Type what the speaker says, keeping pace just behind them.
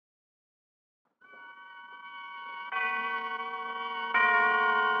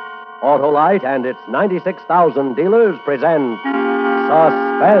Autolite and its 96,000 dealers present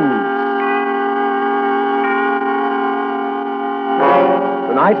Suspense.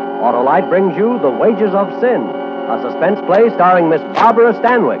 Tonight, Autolite brings you The Wages of Sin, a suspense play starring Miss Barbara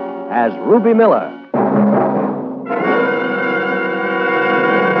Stanwyck as Ruby Miller.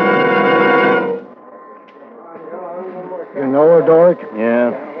 You know her, Doric? Yeah,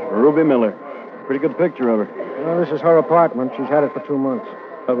 Ruby Miller. Pretty good picture of her. Well, this is her apartment. She's had it for 2 months.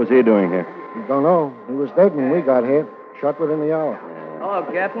 What was he doing here? Don't know. He was dead when we got here. Shot within the hour. Hello,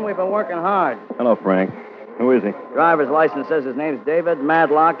 Captain. We've been working hard. Hello, Frank. Who is he? Driver's license says his name's David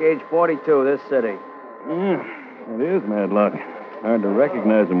Madlock, age 42, this city. It is Madlock. Hard to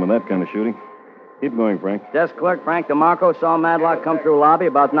recognize him with that kind of shooting. Keep going, Frank. Desk clerk Frank DeMarco saw Madlock come through lobby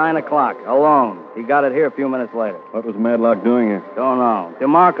about 9 o'clock, alone. He got it here a few minutes later. What was Madlock doing here? Don't know.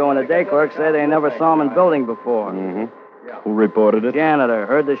 DeMarco and the day clerk say they never saw him in building before. Mm-hmm. Who reported it? Janitor,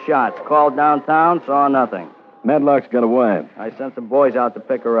 heard the shots, called downtown, saw nothing. Madlock's got a wife. I sent some boys out to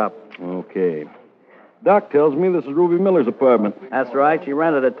pick her up. Okay. Doc tells me this is Ruby Miller's apartment. That's right. She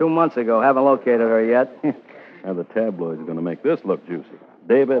rented it 2 months ago. Haven't located her yet. Now, the tabloids are going to make this look juicy.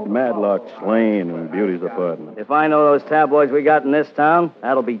 David Madlock slain in Beauty's apartment. If I know those tabloids we got in this town,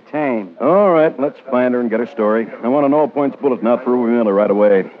 that'll be tame. All right, let's find her and get her story. I want an all-points bulletin out for Ruby Miller right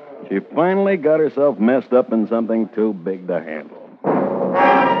away. She finally got herself messed up in something too big to handle.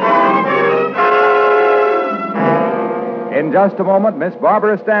 In just a moment, Miss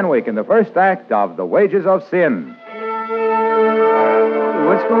Barbara Stanwyck in the first act of The Wages of Sin.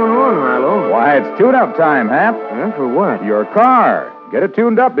 What's going on, Marlowe? Why, it's tune-up time, Hap. Huh? For what? Your car. Get it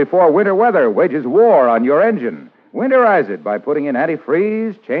tuned up before winter weather wages war on your engine. Winterize it by putting in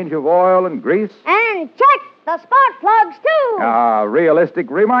antifreeze, change of oil and grease. And check the spark plugs, too. A realistic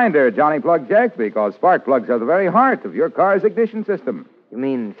reminder, Johnny Plug checks, because spark plugs are the very heart of your car's ignition system. You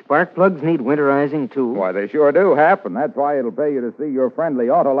mean spark plugs need winterizing, too? Why, they sure do, Hap, and that's why it'll pay you to see your friendly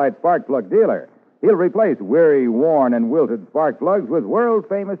Autolite spark plug dealer. He'll replace weary, worn, and wilted spark plugs with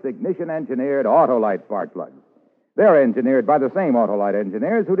world-famous ignition-engineered Autolite spark plugs. They're engineered by the same Autolite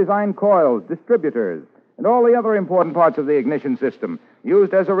engineers who design coils, distributors, and all the other important parts of the ignition system,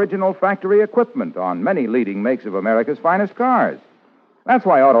 used as original factory equipment on many leading makes of America's finest cars. That's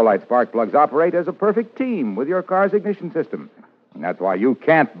why Autolite spark plugs operate as a perfect team with your car's ignition system. And that's why you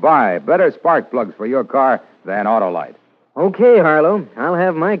can't buy better spark plugs for your car than Autolite. Okay, Harlow. I'll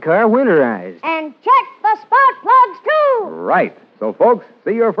have my car winterized. And check the spark plugs, too. Right. So, folks,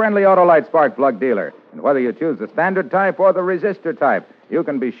 see your friendly Autolite spark plug dealer. And whether you choose the standard type or the resistor type, you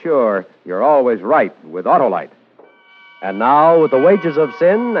can be sure you're always right with Autolite. And now, with The Wages of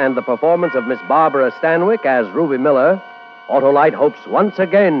Sin and the performance of Miss Barbara Stanwyck as Ruby Miller, Autolite hopes once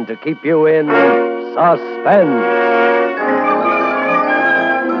again to keep you in suspense.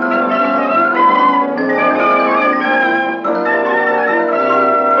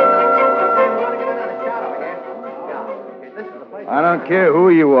 I don't care who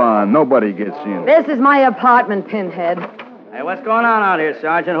you are. Nobody gets in. This is my apartment, Pinhead. Hey, what's going on out here,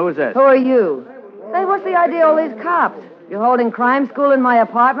 Sergeant? Who's this? Who are you? Say, what's the idea of all these cops? You holding crime school in my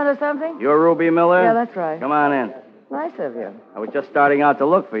apartment or something? You're Ruby Miller? Yeah, that's right. Come on in. Nice of you. I was just starting out to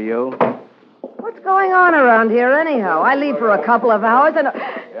look for you. What's going on around here, anyhow? I leave for a couple of hours and...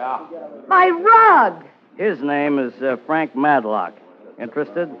 Yeah. My rug! His name is Frank Madlock.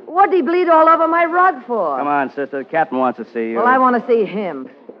 Interested? What'd he bleed all over my rug for? Come on, sister. The captain wants to see you. Well, I want to see him.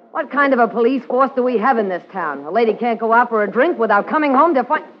 What kind of a police force do we have in this town? A lady can't go out for a drink without coming home to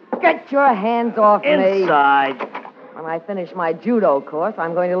find... Get your hands off me. Inside. When I finish my judo course,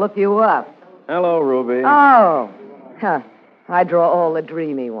 I'm going to look you up. Hello, Ruby. Oh. Huh. I draw all the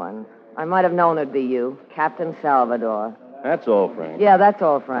dreamy ones. I might have known it'd be you, Captain Salvador. That's all, Frank. Yeah, that's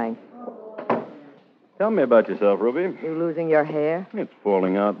all, Frank. Tell me about yourself, Ruby. You losing your hair? It's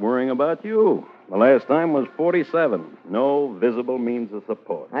falling out worrying about you. The last time was 47. No visible means of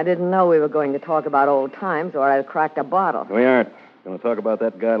support. I didn't know we were going to talk about old times, or I'd have cracked a bottle. We aren't. Going to talk about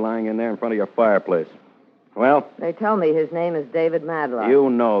that guy lying in there in front of your fireplace. Well? They tell me his name is David Madlock. You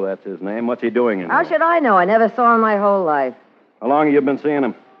know that's his name. What's he doing in How there? should I know? I never saw him my whole life. How long have you been seeing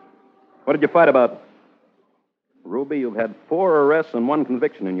him? What did you fight about? Ruby, you've had 4 arrests and 1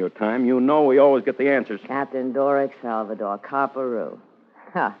 conviction in your time. You know we always get the answers. Captain Doric Salvador, Carperu.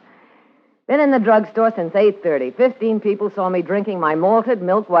 Ha. Been in the drugstore since 8:30. 15 people saw me drinking my malted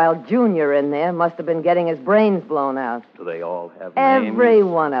milk while Junior in there must have been getting his brains blown out. Do they all have names? Every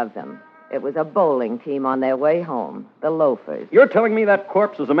one of them. It was a bowling team on their way home. The Loafers. You're telling me that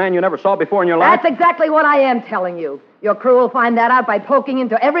corpse is a man you never saw before in your life? That's exactly what I am telling you. Your crew will find that out by poking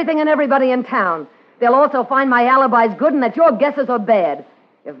into everything and everybody in town. They'll also find my alibi's good and that your guesses are bad.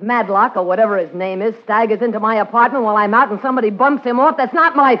 If Madlock, or whatever his name is, staggers into my apartment while I'm out and somebody bumps him off, that's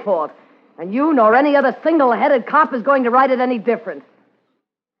not my fault. And you nor any other single-headed cop is going to write it any different.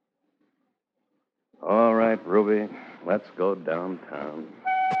 All right, Ruby. Let's go downtown.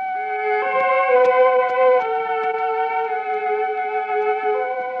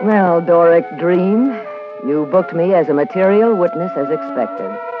 Well, Doric Dream, you booked me as a material witness as expected.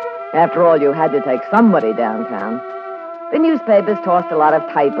 After all, you had to take somebody downtown. The newspapers tossed a lot of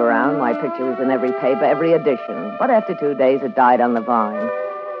type around. My picture was in every paper, every edition. But after 2 days, it died on the vine.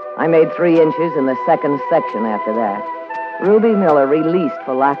 I made 3 inches in the second section after that. Ruby Miller released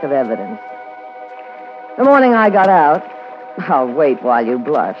for lack of evidence. The morning I got out, I'll wait while you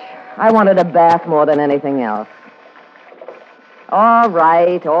blush. I wanted a bath more than anything else. All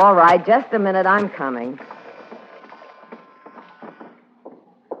right. Just a minute, I'm coming.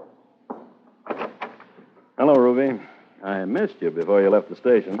 Hello, Ruby. I missed you before you left the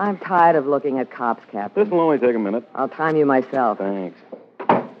station. I'm tired of looking at cops, Captain. This will only take a minute. I'll time you myself. Thanks.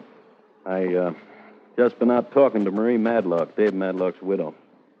 I just been out talking to Marie Madlock, Dave Madlock's widow.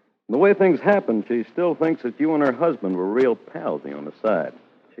 The way things happened, she still thinks that you and her husband were real pals on the side.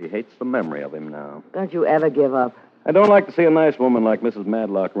 She hates the memory of him now. Don't you ever give up. I don't like to see a nice woman like Mrs.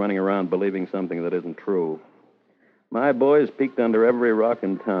 Madlock running around believing something that isn't true. My boys peeked under every rock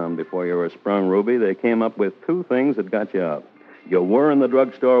in town before you were sprung, Ruby. They came up with 2 things that got you out. You were in the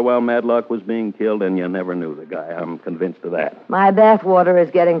drugstore while Madlock was being killed, and you never knew the guy. I'm convinced of that. My bath water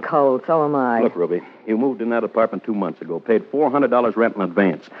is getting cold, so am I. Look, Ruby, you moved in that apartment 2 months ago, paid $400 rent in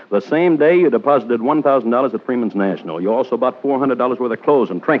advance. The same day, you deposited $1,000 at Freeman's National. You also bought $400 worth of clothes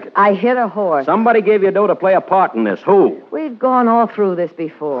and trinkets. I hit a horse. Somebody gave you dough to play a part in this. Who? We've gone all through this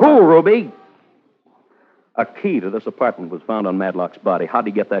before. Who, Ruby? A key to this apartment was found on Madlock's body. How'd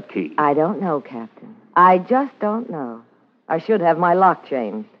he get that key? I don't know, Captain. I just don't know. I should have my lock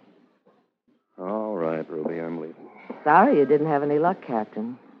changed. All right, Ruby, I'm leaving. Sorry you didn't have any luck,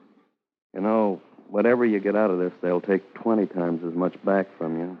 Captain. You know, whatever you get out of this, they'll take 20 times as much back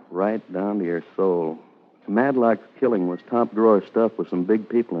from you, right down to your soul. Madlock's killing was top-drawer stuff with some big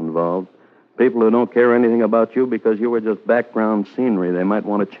people involved. People who don't care anything about you because you were just background scenery. They might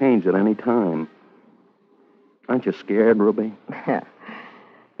want to change at any time. Aren't you scared, Ruby?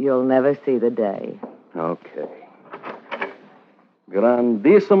 You'll never see the day. Okay.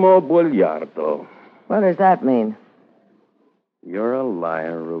 Grandissimo Bugliardo. What does that mean? You're a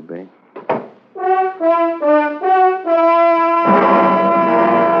liar, Ruby.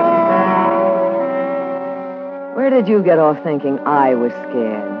 Where did you get off thinking I was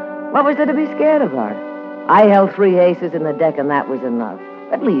scared? What was there to be scared about? I held 3 aces in the deck, and that was enough,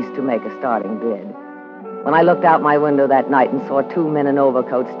 at least to make a starting bid. When I looked out my window that night and saw 2 men in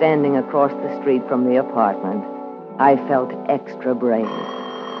overcoats standing across the street from the apartment, I felt extra brave.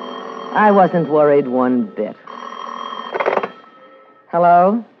 I wasn't worried one bit.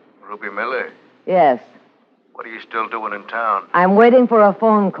 Hello? Ruby Miller, Yes. what are you still doing in town? I'm waiting for a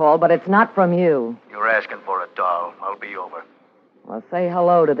phone call, but it's not from you. You're asking for a doll. I'll be over. Well, say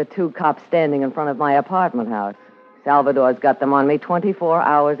hello to the 2 cops standing in front of my apartment house. Salvador's got them on me 24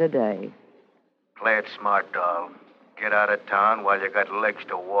 hours a day. Play it smart, doll. Get out of town while you got legs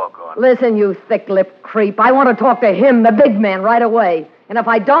to walk on. Listen, you thick-lipped creep. I want to talk to him, the big man, right away. And if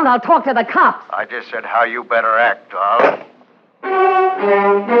I don't, I'll talk to the cops. I just said how you better act, doll.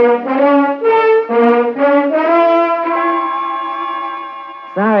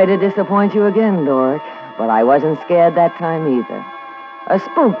 Sorry to disappoint you again, Doric, but I wasn't scared that time either. A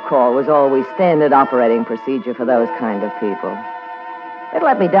spook call was always standard operating procedure for those kind of people. It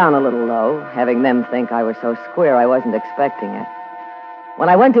let me down a little, though, having them think I was so square I wasn't expecting it. When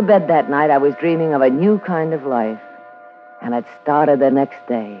I went to bed that night, I was dreaming of a new kind of life. And it started the next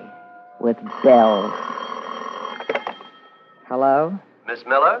day with bells. Hello? Miss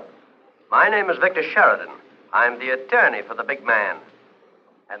Miller, my name is Victor Sheridan. I'm the attorney for the big man.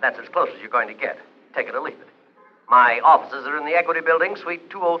 And that's as close as you're going to get. Take it or leave it. My offices are in the Equity Building, Suite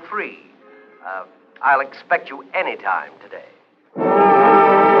 203. I'll expect you any time today.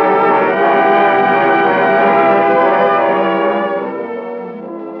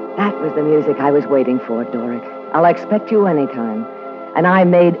 That was the music I was waiting for, Doric. I'll expect you anytime. And I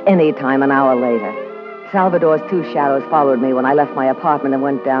made any time an hour later. Salvador's 2 shadows followed me when I left my apartment and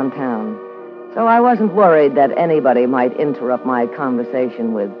went downtown. So I wasn't worried that anybody might interrupt my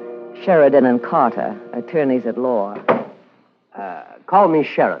conversation with Sheridan and Carter, attorneys at law. Call me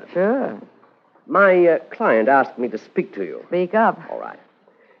Sheridan. Sure. My client asked me to speak to you. Speak up. All right.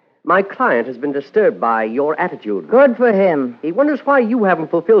 My client has been disturbed by your attitude. Good for him. He wonders why you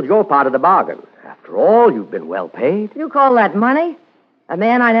haven't fulfilled your part of the bargain. After all, you've been well paid. You call that money? A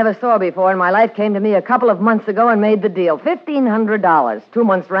man I never saw before in my life came to me a couple of months ago and made the deal. $1,500. 2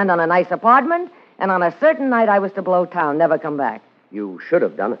 months' rent on a nice apartment, and on a certain night I was to blow town, never come back. You should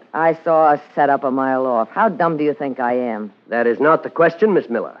have done it. I saw a setup a mile off. How dumb do you think I am? That is not the question, Miss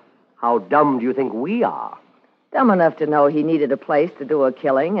Miller. How dumb do you think we are? Dumb enough to know he needed a place to do a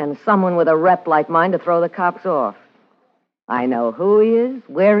killing and someone with a rep like mine to throw the cops off. I know who he is,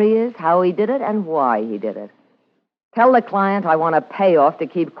 where he is, how he did it, and why he did it. Tell the client I want a payoff to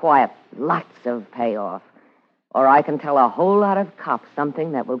keep quiet. Lots of payoff. Or I can tell a whole lot of cops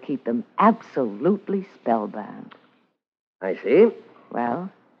something that will keep them absolutely spellbound. I see. Well?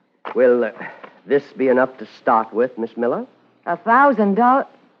 Will this be enough to start with, Miss Miller? $1,000?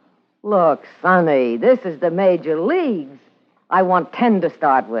 Look, Sonny, this is the major leagues. I want 10 to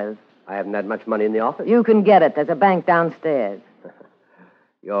start with. I haven't had much money in the office. You can get it. There's a bank downstairs.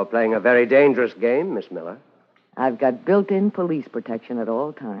 You're playing a very dangerous game, Miss Miller. I've got built-in police protection at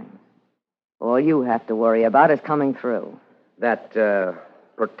all times. All you have to worry about is coming through. That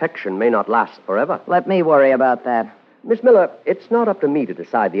protection may not last forever. Let me worry about that. Miss Miller, it's not up to me to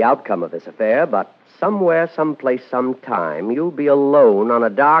decide the outcome of this affair, but somewhere, someplace, sometime, you'll be alone on a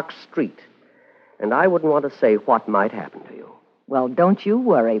dark street. And I wouldn't want to say what might happen to you. Well, don't you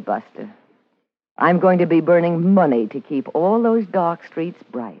worry, Buster. I'm going to be burning money to keep all those dark streets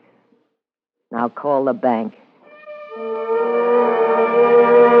bright. Now call the bank.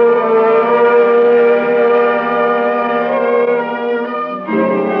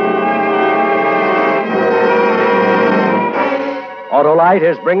 Autolite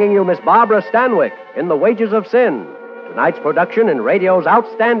is bringing you Miss Barbara Stanwyck in The Wages of Sin. Tonight's production in radio's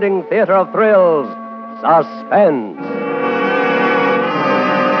outstanding theater of thrills, Suspense.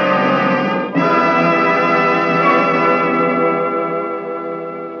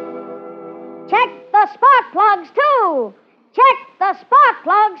 Check the spark plugs, too. Check the spark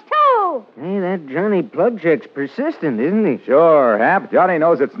plugs, too. Hey, that Johnny Plugcheck's persistent, isn't he? Sure, Hap. Johnny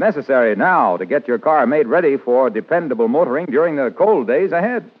knows it's necessary now to get your car made ready for dependable motoring during the cold days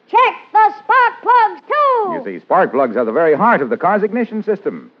ahead. Check the spark plugs, too. You see, spark plugs are the very heart of the car's ignition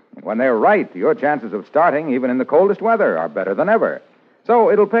system. And when they're right, your chances of starting, even in the coldest weather, are better than ever.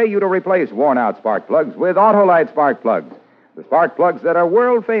 So it'll pay you to replace worn-out spark plugs with Autolite spark plugs. The spark plugs that are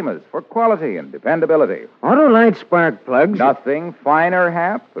world famous for quality and dependability. Autolite spark plugs? Nothing finer,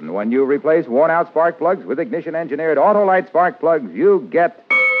 Hap. And when you replace worn-out spark plugs with ignition-engineered Autolite spark plugs, you get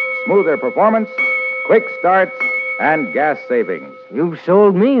smoother performance, quick starts, and gas savings. You've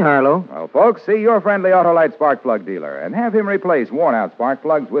sold me, Harlow. Well, folks, see your friendly Autolite spark plug dealer and have him replace worn-out spark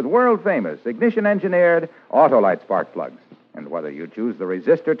plugs with world-famous ignition-engineered Autolite spark plugs. And whether you choose the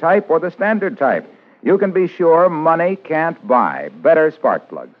resistor type or the standard type, you can be sure money can't buy better spark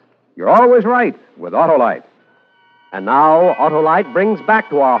plugs. You're always right with Autolite. And now, Autolite brings back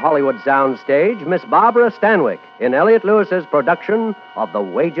to our Hollywood soundstage Miss Barbara Stanwyck in Elliot Lewis's production of The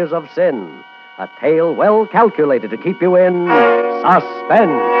Wages of Sin, a tale well calculated to keep you in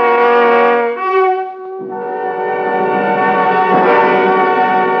suspense.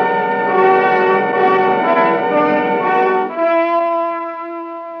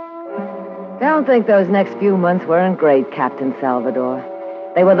 Don't think those next few months weren't great, Captain Salvador.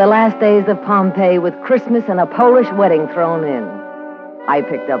 They were the last days of Pompeii with Christmas and a Polish wedding thrown in. I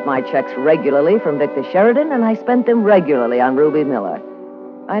picked up my checks regularly from Victor Sheridan, and I spent them regularly on Ruby Miller.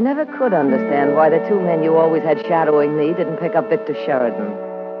 I never could understand why the two men you always had shadowing me didn't pick up Victor Sheridan.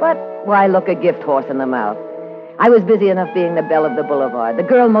 But why look a gift horse in the mouth? I was busy enough being the belle of the boulevard, the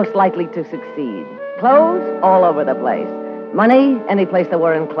girl most likely to succeed. Clothes all over the place. Money any place there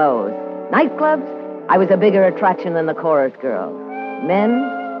were in clothes. Nightclubs, I was a bigger attraction than the chorus girl. Men,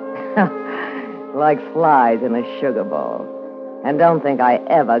 like flies in a sugar bowl. And don't think I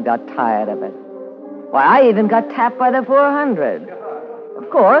ever got tired of it. Why, I even got tapped by the 400. Of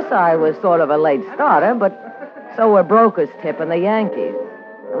course, I was sort of a late starter, but so were Broker's Tip and the Yankees.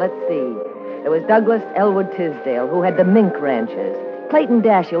 Let's see. There was Douglas Elwood Tisdale, who had the mink ranches. Clayton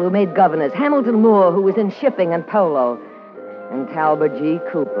Dashiell, who made governors. Hamilton Moore, who was in shipping and polo. And Talbot G.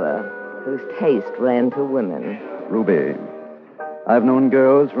 Cooper, whose taste ran to women. Ruby, I've known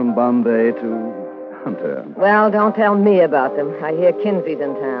girls from Bombay to Hunter. Well, don't tell me about them. I hear Kinsey's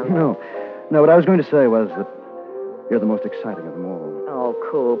in town. No, what I was going to say was that you're the most exciting of them all. Oh,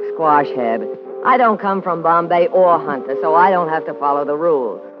 Coop, squash head. I don't come from Bombay or Hunter, so I don't have to follow the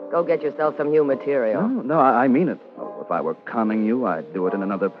rules. Go get yourself some new material. No, I mean it. Oh, if I were conning you, I'd do it in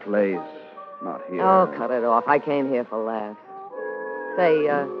another place, not here. Oh, cut it off. I came here for laughs. Say,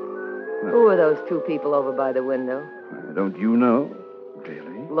 who are those two people over by the window? Don't you know?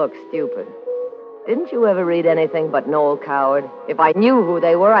 Really? Look stupid. Didn't you ever read anything but Noel Coward? If I knew who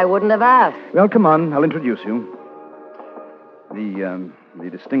they were, I wouldn't have asked. Well, come on. I'll introduce you. The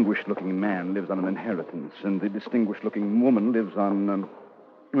distinguished-looking man lives on an inheritance, and the distinguished-looking woman lives on,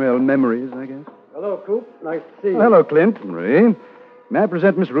 memories, I guess. Hello, Coop. Nice to see you. Hello, Clint. Ray. May I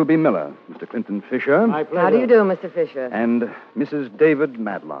present Miss Ruby Miller, Mr. Clinton Fisher, My pleasure. How do you do, Mr. Fisher? and Mrs. David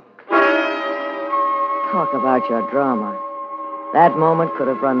Madlock. Talk about your drama. That moment could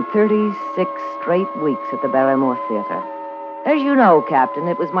have run 36 straight weeks at the Barrymore Theater. As you know, Captain,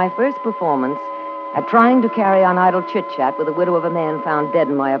 it was my first performance at trying to carry on idle chit-chat with the widow of a man found dead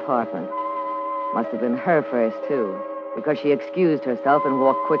in my apartment. Must have been her first, too, because she excused herself and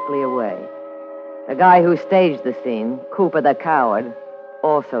walked quickly away. The guy who staged the scene, Cooper the Coward,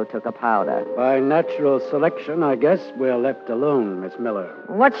 also took a powder. By natural selection, I guess we're left alone, Miss Miller.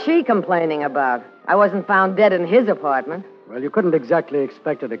 What's she complaining about? I wasn't found dead in his apartment. Well, you couldn't exactly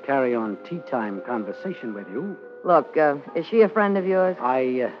expect her to carry on tea-time conversation with you. Look, is she a friend of yours?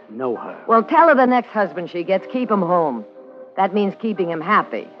 I know her. Well, tell her the next husband she gets, keep him home. That means keeping him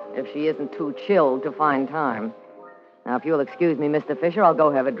happy, if she isn't too chilled to find time. Now, if you'll excuse me, Mr. Fisher, I'll go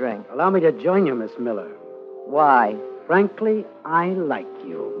have a drink. Allow me to join you, Miss Miller. Why? Frankly, I like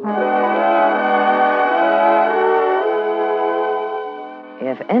you.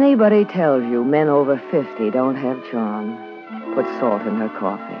 If anybody tells you men over 50 don't have charm, put salt in her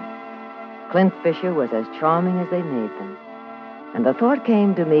coffee. Clint Fisher was as charming as they made them. And the thought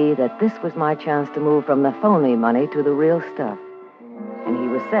came to me that this was my chance to move from the phony money to the real stuff. And he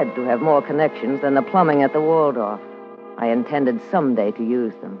was said to have more connections than the plumbing at the Waldorf. I intended someday to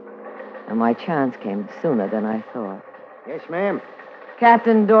use them. And my chance came sooner than I thought. Yes, ma'am.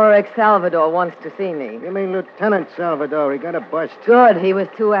 Captain Doric Salvador wants to see me. You mean Lieutenant Salvador. He got a bust. Good, he was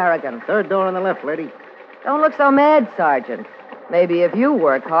too arrogant. Third door on the left, lady. Don't look so mad, Sergeant. Maybe if you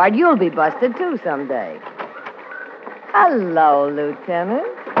work hard, you'll be busted, too, someday. Hello, Lieutenant.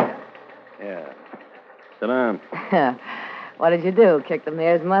 Yeah. Sit down. What did you do, kick the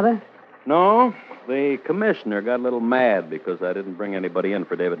mayor's mother? No, the commissioner got a little mad because I didn't bring anybody in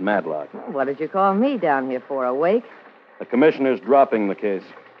for David Madlock. What did you call me down here for, a wake? The commissioner's dropping the case.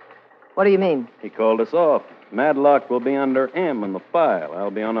 What do you mean? He called us off. Madlock will be under M in the file. I'll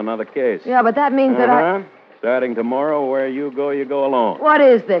be on another case. Yeah, but that means that I... Starting tomorrow, where you go alone. What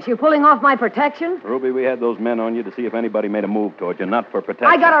is this? You pulling off my protection? Ruby, we had those men on you to see if anybody made a move towards you, not for protection.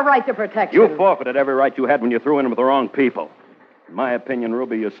 I got a right to protection. You forfeited every right you had when you threw in with the wrong people. In my opinion,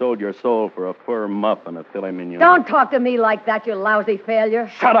 Ruby, you sold your soul for a fur muff and a filet mignon. Don't talk to me like that, you lousy failure.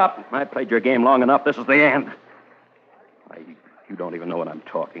 Shut up! I played your game long enough. This is the end. You don't even know what I'm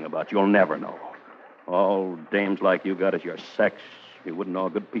talking about. You'll never know. All dames like you got is your sex. You wouldn't know a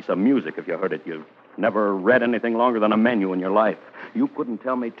good piece of music if you heard it. You've never read anything longer than a menu in your life. You couldn't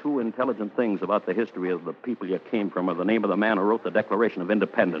tell me two intelligent things about the history of the people you came from or the name of the man who wrote the Declaration of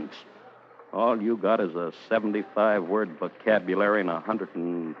Independence. All you got is a 75-word vocabulary and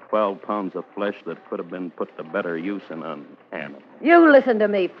 112 pounds of flesh that could have been put to better use in an animal. You listen to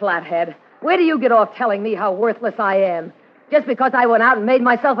me, flathead. Where do you get off telling me how worthless I am? Just because I went out and made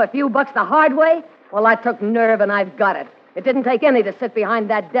myself a few bucks the hard way? Well, I took nerve and I've got it. It didn't take any to sit behind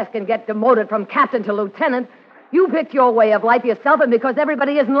that desk and get demoted from captain to lieutenant. You picked your way of life yourself, and because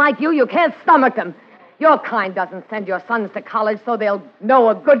everybody isn't like you, you can't stomach them. Your kind doesn't send your sons to college so they'll know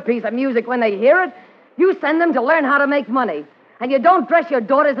a good piece of music when they hear it. You send them to learn how to make money. And you don't dress your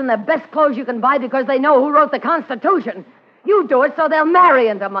daughters in the best clothes you can buy because they know who wrote the Constitution. You do it so they'll marry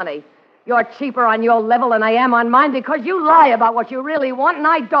into money. You're cheaper on your level than I am on mine because you lie about what you really want, and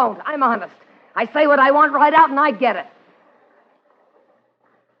I don't. I'm honest. I say what I want right out, and I get it.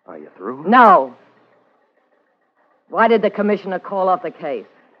 Are you through? No. Why did the commissioner call off the case?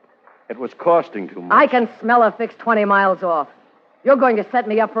 It was costing too much. I can smell a fix 20 miles off. You're going to set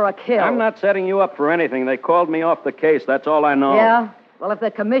me up for a kill. I'm not setting you up for anything. They called me off the case. That's all I know. Yeah? Well, if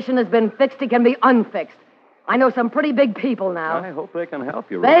the commissioner's been fixed, he can be unfixed. I know some pretty big people now. I hope they can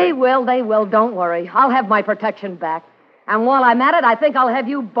help you, Ruby. They will. Don't worry. I'll have my protection back. And while I'm at it, I think I'll have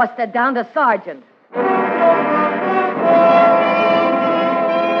you busted down to sergeant.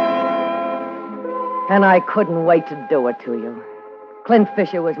 And I couldn't wait to do it to you. Clint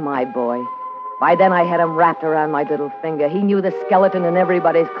Fisher was my boy. By then, I had him wrapped around my little finger. He knew the skeleton in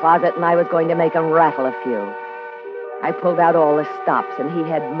everybody's closet, and I was going to make him rattle a few. I pulled out all the stops, and he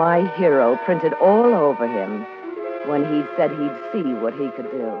had my hero printed all over him when he said he'd see what he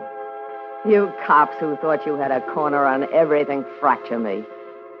could do. You cops who thought you had a corner on everything, fracture me.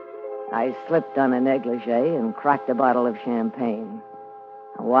 I slipped on a negligee and cracked a bottle of champagne.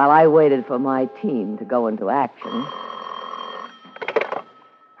 And while I waited for my team to go into action...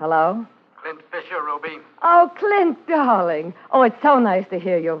 Hello? Clint, Clint Fisher, Ruby. Oh, Clint, darling. Oh, it's so nice to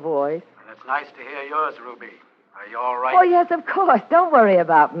hear your voice. And it's nice to hear yours, Ruby. Are you all right? Oh, yes, of course. Don't worry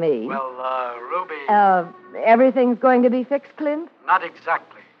about me. Well, Ruby... Everything's going to be fixed, Clint? Not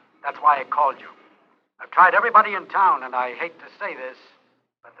exactly. That's why I called you. I've tried everybody in town, and I hate to say this,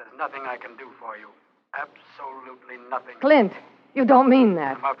 but there's nothing I can do for you. Absolutely nothing. Clint, you don't mean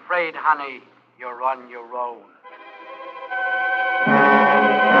that. I'm afraid, honey, you're on your own.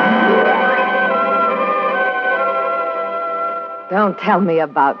 Don't tell me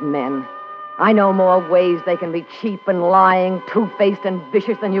about men. I know more ways they can be cheap and lying, two-faced and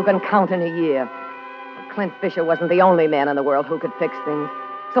vicious than you can count in a year. But Clint Fisher wasn't the only man in the world who could fix things.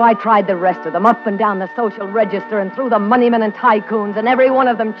 So I tried the rest of them, up and down the social register and through the moneymen and tycoons, and every one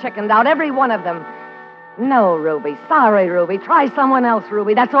of them chickened out, every one of them. No, Ruby. Sorry, Ruby. Try someone else,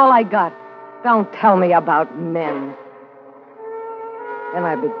 Ruby. That's all I got. Don't tell me about men. Then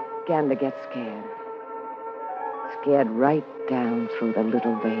I began to get scared. Scared right down through the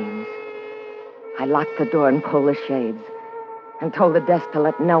little veins. I locked the door and pulled the shades and told the desk to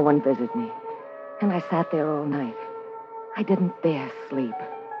let no one visit me. And I sat there all night. I didn't dare sleep.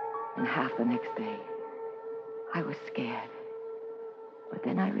 And half the next day, I was scared. But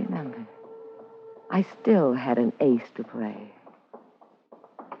then I remembered. I still had an ace to play.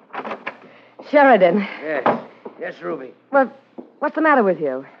 Sheridan. Yes. Yes, Ruby. Well, what's the matter with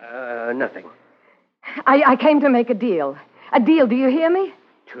you? Nothing. I came to make a deal. A deal, do you hear me?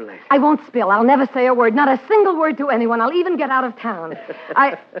 Too late. I won't spill. I'll never say a word, not a single word to anyone. I'll even get out of town.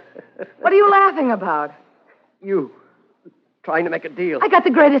 What are you laughing about? You. Trying to make a deal. I got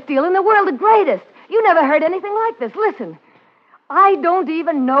the greatest deal in the world, the greatest. You never heard anything like this. Listen. I don't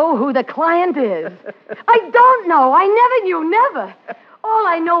even know who the client is. I don't know. I never knew, never. All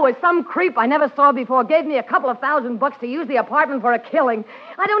I know is some creep I never saw before gave me a couple of $1,000 to use the apartment for a killing.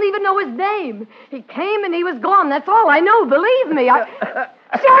 I don't even know his name. He came and he was gone. That's all I know. Believe me.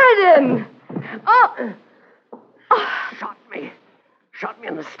 Sheridan! Oh. Shot me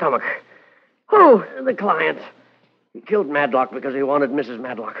in the stomach. Who? The client. He killed Madlock because he wanted Mrs.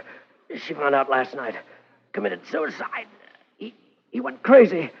 Madlock. She found out last night. Committed suicide. He went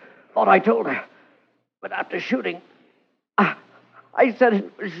crazy. Thought I told her. But after shooting, I said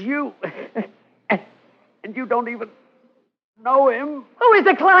it was you. And you don't even know him. Who is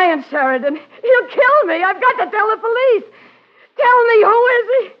the client, Sheridan? He'll kill me. I've got to tell the police. Tell me, who is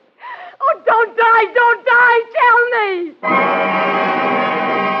he? Oh, don't die, tell me.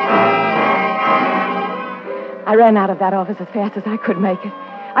 I ran out of that office as fast as I could make it.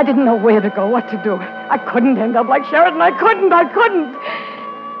 I didn't know where to go, what to do. I couldn't end up like Sheridan. I couldn't.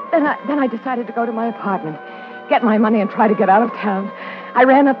 Then I decided to go to my apartment, get my money, and try to get out of town. I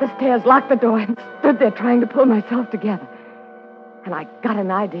ran up the stairs, locked the door, and stood there trying to pull myself together. And I got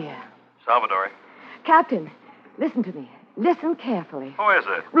an idea. Salvatore. Captain, listen to me. Listen carefully. Who is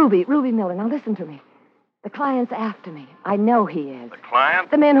it? Ruby Miller. Now listen to me. The client's after me. I know he is. The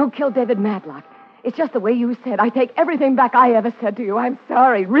client? The man who killed David Madlock. It's just the way you said. I take everything back I ever said to you. I'm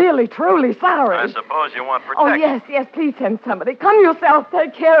sorry. Really, truly sorry. I suppose you want protection. Oh, yes. Please send somebody. Come yourself.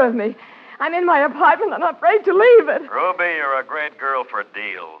 Take care of me. I'm in my apartment and I'm afraid to leave it. Ruby, you're a great girl for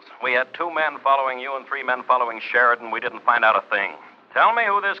deals. We had 2 men following you and 3 men following Sheridan. We didn't find out a thing. Tell me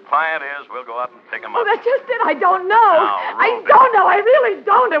who this client is. We'll go out and pick him up. Oh, that's just it. I don't know. Now, I Ruby. don't know. I really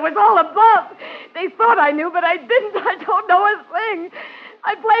don't. It was all above. They thought I knew, but I didn't. I don't know a thing.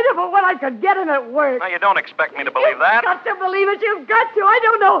 I played it for what I could get, and it worked. Now, you don't expect me to believe that. You've got to believe it. You've got to. I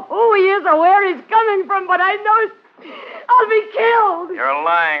don't know who he is or where he's coming from, but I know I'll be killed. You're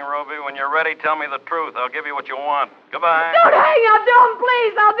lying, Ruby. When you're ready, tell me the truth. I'll give you what you want. Goodbye. Don't hang up. Don't,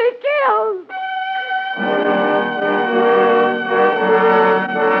 please. I'll be killed.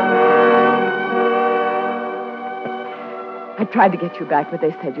 I tried to get you back, but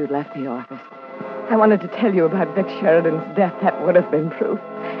they said you'd left the office. I wanted to tell you about Vic Sheridan's death. That would have been proof.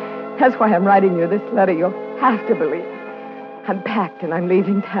 That's why I'm writing you this letter. You'll have to believe it. I'm packed and I'm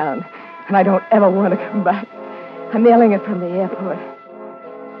leaving town, and I don't ever want to come back. I'm mailing it from the airport.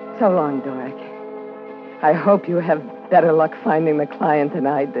 So long, Doric. I hope you have better luck finding the client than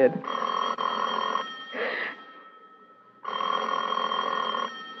I did.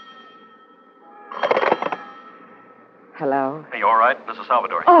 Hello? Are you all right? This is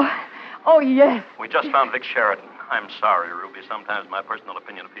Salvatore. Oh, yes. We just found Vic Sheridan. I'm sorry, Ruby. Sometimes my personal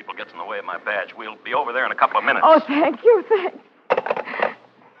opinion of people gets in the way of my badge. We'll be over there in a couple of minutes. Oh, thank you.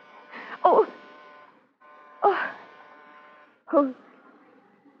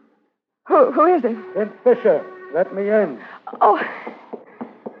 Who is it? Clint Fisher. Let me in. Oh,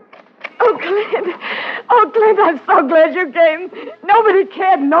 Clint. Oh, Clint, I'm so glad you came. Nobody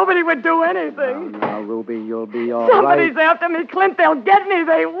cared. Nobody would do anything. Now, Ruby, you'll be all Somebody's right. after me, Clint. They'll get me.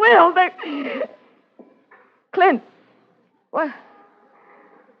 They will. Clint, what's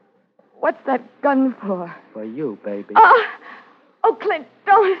that gun for? For you, baby. Oh, Clint,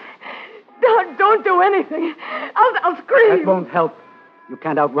 don't do anything. I'll scream. That won't help. You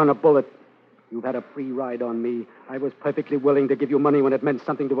can't outrun a bullet. You've had a free ride on me. I was perfectly willing to give you money when it meant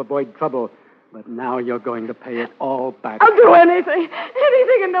something to avoid trouble. But now you're going to pay it all back. I'll do anything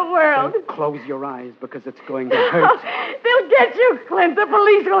in the world. Then close your eyes because it's going to hurt. They'll get you, Clint. The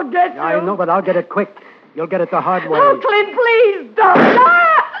police will get you. I know, but I'll get it quick. You'll get it the hard way. Oh, Clint, please don't.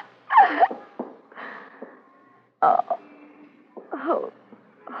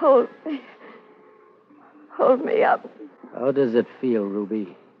 Hold me up. How does it feel,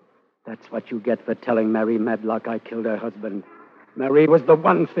 Ruby? That's what you get for telling Mary Medlock I killed her husband. Mary was the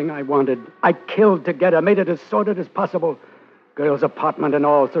one thing I wanted. I killed to get her, made it as sordid as possible. Girl's apartment and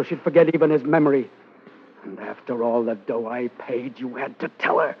all, so she'd forget even his memory. And after all the dough I paid, you had to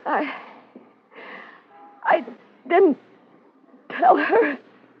tell her. I didn't tell her.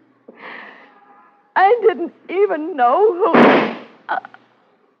 I didn't even know who...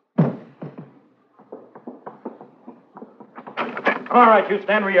 All right, you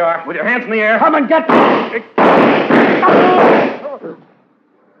stand where you are, with your hands in the air. Come and get me!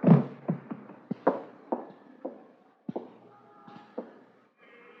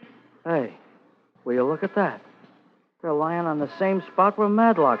 Hey, will you look at that? They're lying on the same spot where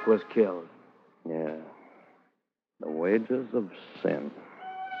Madlock was killed. Yeah. The wages of sin.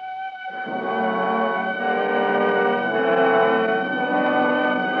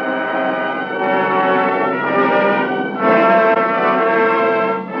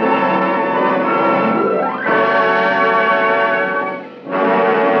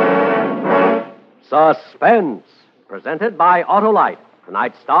 Suspense, presented by Autolite.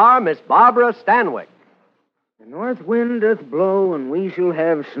 Tonight's star, Miss Barbara Stanwyck. The north wind doth blow, and we shall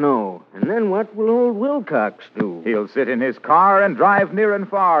have snow. And then what will old Wilcox do? He'll sit in his car and drive near and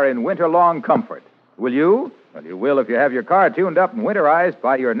far in winter-long comfort. Will you? Well, you will if you have your car tuned up and winterized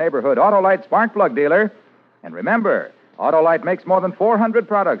by your neighborhood Autolite spark plug dealer. And remember, Autolite makes more than 400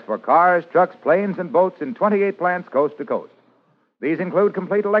 products for cars, trucks, planes, and boats in 28 plants coast to coast. These include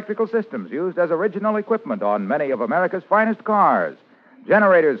complete electrical systems used as original equipment on many of America's finest cars.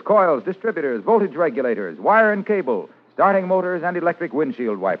 Generators, coils, distributors, voltage regulators, wire and cable, starting motors, and electric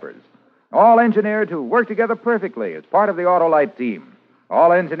windshield wipers. All engineered to work together perfectly as part of the Autolite team.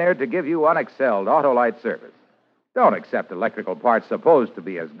 All engineered to give you unexcelled Autolite service. Don't accept electrical parts supposed to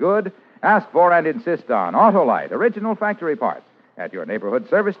be as good. Ask for and insist on Autolite, original factory parts, at your neighborhood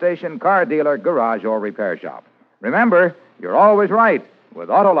service station, car dealer, garage, or repair shop. Remember, you're always right with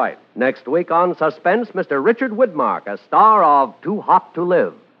Autolite. Next week on Suspense, Mr. Richard Widmark, a star of Too Hot to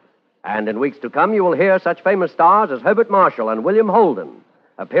Live. And in weeks to come, you will hear such famous stars as Herbert Marshall and William Holden,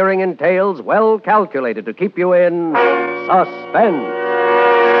 appearing in tales well calculated to keep you in suspense.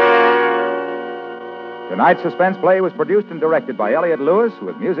 Tonight's suspense play was produced and directed by Elliott Lewis,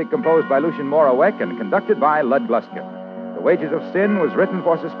 with music composed by Lucien Morawek and conducted by Lud Gluskin. The Wages of Sin was written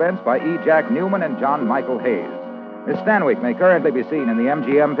for suspense by E. Jack Newman and John Michael Hayes. Miss Stanwyck may currently be seen in the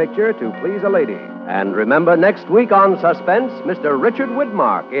MGM picture To Please a Lady. And remember, next week on Suspense, Mr. Richard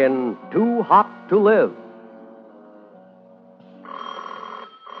Widmark in Too Hot to Live.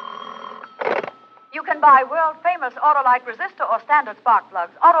 You can buy world-famous Autolite resistor or standard spark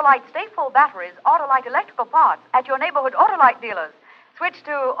plugs, Autolite stay-full batteries, Autolite electrical parts at your neighborhood Autolite dealers. Switch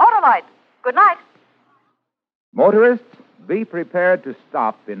to Autolite. Good night. Motorists, be prepared to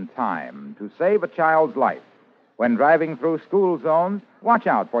stop in time to save a child's life. When driving through school zones, watch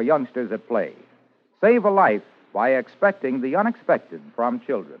out for youngsters at play. Save a life by expecting the unexpected from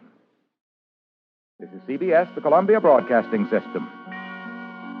children. This is CBS, the Columbia Broadcasting System.